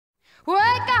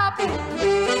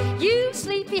You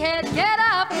sleepyhead, get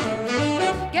up.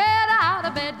 Get out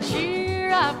of bed,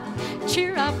 cheer up.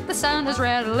 Cheer up, the sun is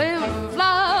red. Live,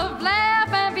 love,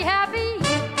 laugh, and be happy.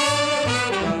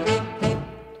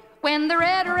 When the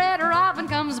red, red robin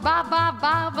comes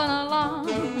bobbing along,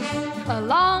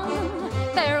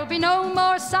 there'll be no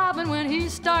more sobbing when he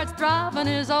starts throbbing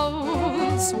his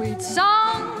old sweet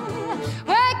song.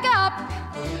 Wake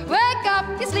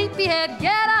up, you sleepyhead,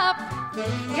 get up,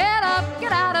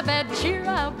 get out of bed, cheer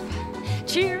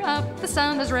up, the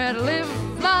sun is red. Live,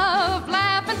 love,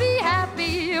 laugh, and be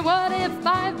happy. What if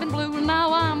I've been blue and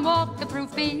now I'm walking through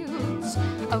fields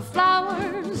of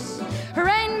flowers?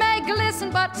 Rain may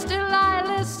glisten, but still I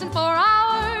listen for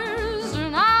hours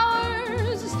and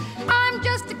hours. I'm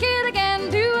just a kid again,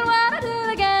 doing what I did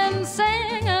again,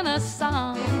 singing a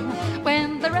song.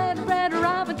 When the red, red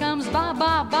robin comes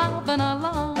bobbing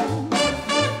along.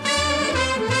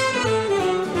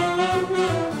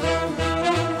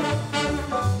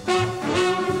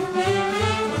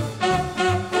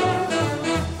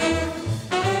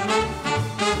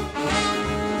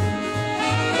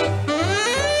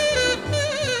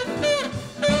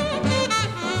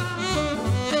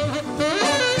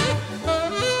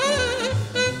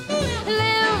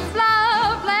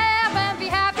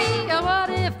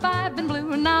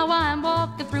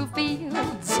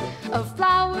 Of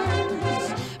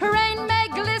flowers, rain may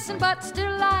glisten, but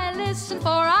still I listen for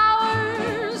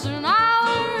hours